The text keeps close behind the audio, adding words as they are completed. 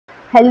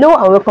Hello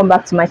and welcome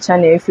back to my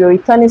channel. If you're a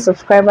returning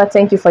subscriber,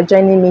 thank you for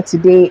joining me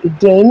today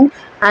again.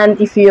 And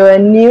if you're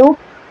new,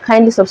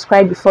 kindly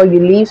subscribe before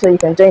you leave so you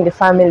can join the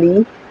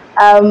family.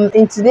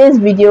 In today's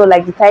video,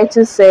 like the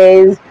title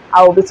says,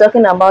 I will be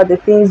talking about the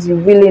things you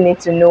really need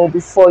to know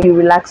before you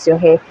relax your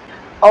hair.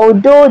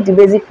 Although the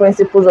basic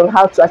principles of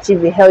how to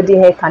achieve a healthy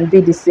hair can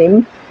be the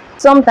same,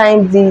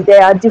 sometimes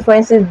there are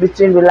differences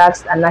between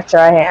relaxed and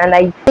natural hair, and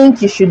I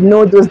think you should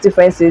know those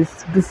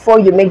differences before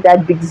you make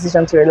that big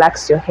decision to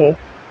relax your hair.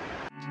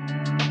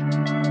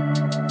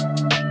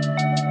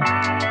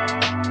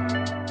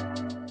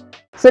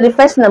 So the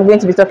first thing I'm going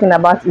to be talking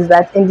about is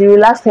that in the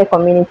relaxed hair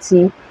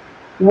community,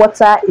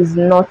 water is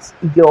not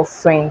your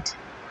friend.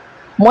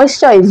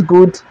 Moisture is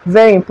good,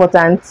 very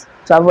important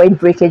to avoid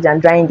breakage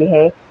and drying the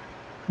hair.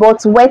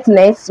 But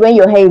wetness, when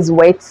your hair is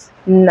wet,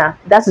 nah,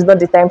 that is not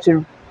the time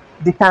to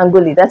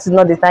detangle it. That is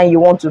not the time you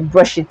want to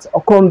brush it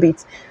or comb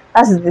it.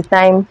 That is the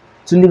time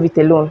to leave it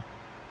alone.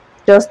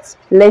 Just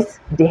let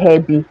the hair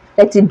be.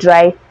 Let it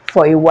dry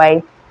for a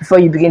while before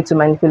you begin to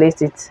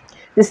manipulate it.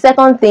 The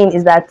second thing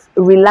is that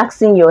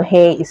relaxing your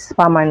hair is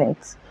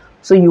permanent.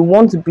 So you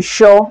want to be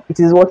sure it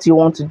is what you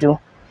want to do.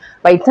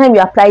 By the time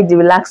you apply the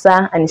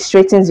relaxer and it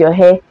straightens your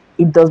hair,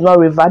 it does not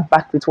revert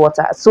back with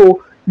water.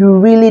 So you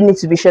really need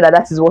to be sure that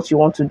that is what you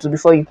want to do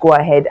before you go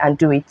ahead and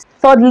do it.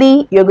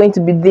 Thirdly, you're going to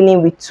be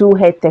dealing with two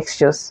hair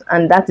textures,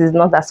 and that is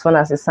not as fun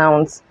as it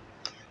sounds.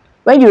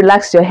 When you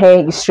relax your hair,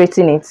 you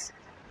straighten it.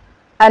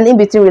 And in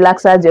between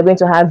relaxers, you're going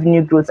to have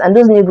new growths, and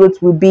those new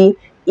growths will be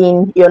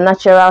in your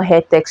natural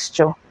hair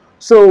texture.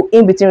 So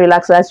in between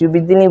relaxers, you'll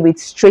be dealing with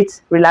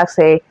straight relaxed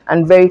hair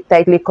and very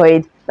tightly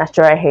coiled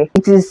natural hair.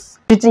 It is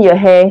treating your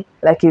hair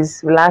like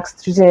it's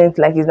relaxed, treating it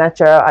like it's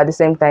natural at the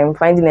same time,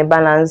 finding a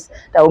balance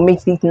that will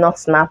make it not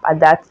snap at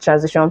that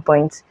transition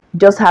point.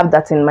 Just have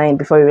that in mind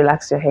before you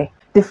relax your hair.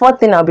 The fourth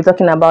thing I'll be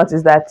talking about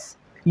is that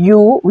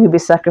you will be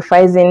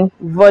sacrificing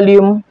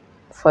volume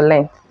for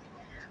length.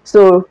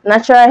 So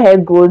natural hair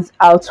grows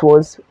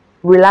outwards,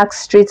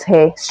 relaxed straight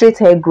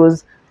hair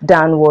grows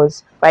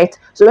downwards, right?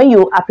 So when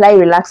you apply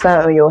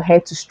relaxer on your hair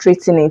to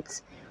straighten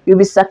it, you'll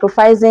be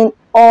sacrificing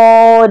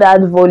all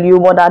that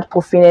volume, all that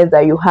puffiness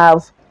that you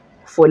have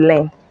for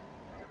length,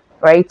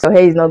 right? Your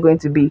hair is not going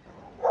to be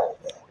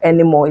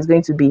anymore. It's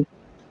going to be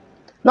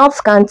not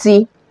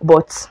scanty,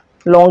 but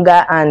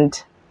longer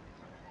and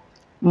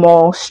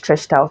more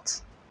stretched out.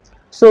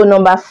 So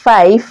number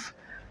 5,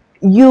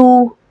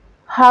 you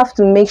have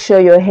to make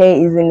sure your hair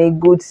is in a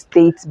good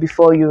state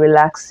before you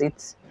relax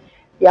it.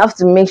 You have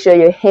to make sure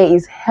your hair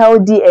is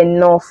healthy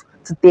enough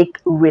to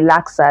take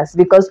relaxers,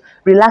 because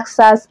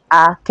relaxers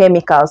are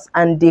chemicals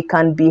and they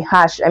can be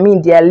harsh. I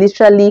mean, they are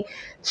literally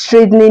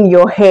straightening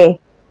your hair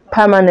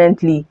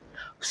permanently.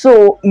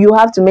 So you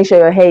have to make sure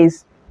your hair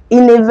is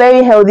in a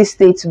very healthy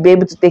state to be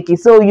able to take it.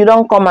 So you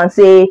don't come and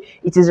say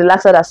it is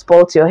relaxer that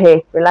spoiled your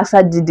hair.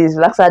 Relaxer did this,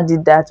 relaxer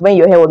did that, when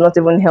your hair was not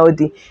even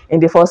healthy in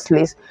the first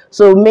place.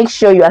 So make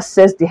sure you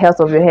assess the health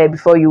of your hair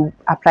before you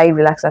apply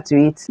relaxer to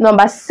it.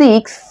 Number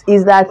 6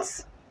 is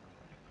that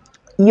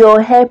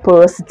your hair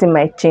porosity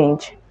might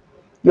change.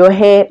 Your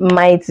hair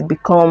might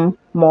become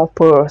more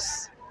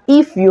porous.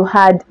 If you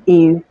had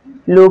a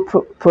low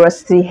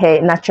porosity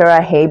hair,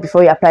 natural hair,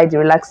 before you apply the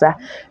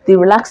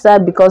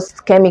relaxer, because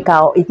it's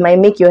chemical, it might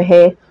make your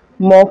hair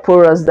more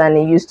porous than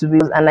it used to be,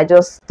 and I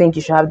just think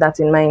you should have that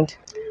in mind.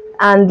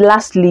 And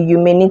lastly, you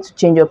may need to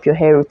change up your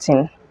hair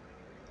routine.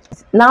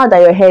 Now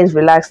that your hair is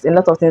relaxed, a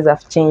lot of things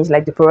have changed,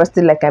 like the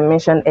porosity, like I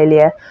mentioned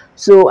earlier.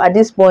 So at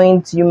this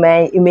point, you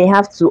may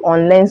have to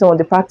unlearn some of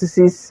the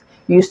practices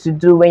you used to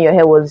do when your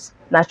hair was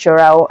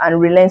natural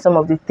and relearn some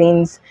of the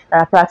things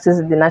that are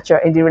practiced in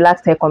the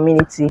relaxed hair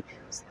community.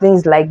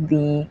 Things like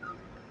the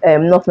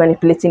not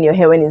manipulating your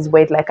hair when it's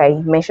wet, like I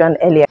mentioned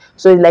earlier.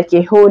 So it's like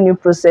a whole new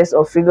process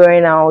of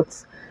figuring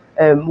out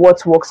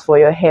what works for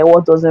your hair,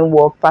 what doesn't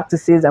work,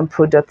 practices and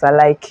products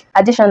alike.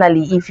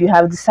 Additionally, if you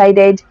have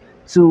decided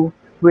to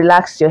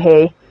relax your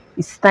hair,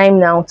 it's time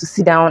now to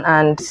sit down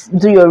and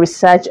do your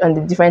research on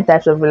the different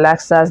types of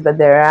relaxers that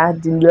there are,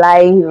 the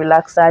lie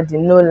relaxer, the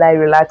no lie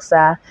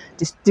relaxer,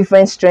 the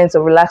different strengths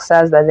of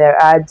relaxers that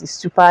there are, the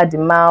super, the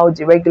mild,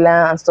 the regular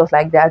and stuff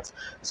like that,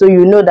 so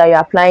you know that you're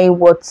applying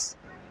what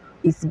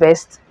is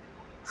best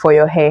for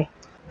your hair.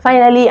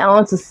 Finally, I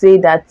want to say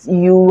that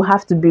you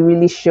have to be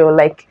really sure,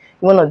 like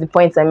one of the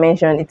points I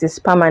mentioned, it is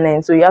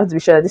permanent, so you have to be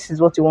sure that this is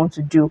what you want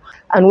to do.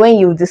 And when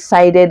you've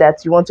decided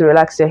that you want to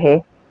relax your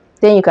hair,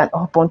 then you can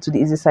hop on to the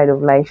easy side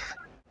of life.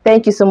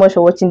 Thank you so much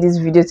for watching this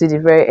video to the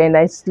very end.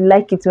 I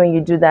like it when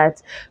you do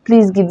that.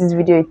 Please give this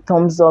video a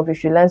thumbs up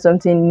if you learned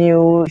something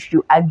new, if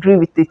you agree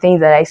with the things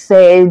that I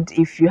said,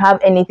 if you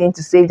have anything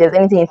to say, if there's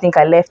anything you think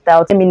I left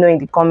out, let me know in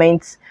the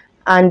comments.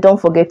 And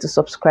don't forget to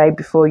subscribe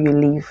before you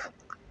leave.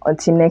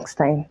 Until next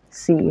time,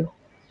 see you.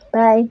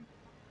 Bye.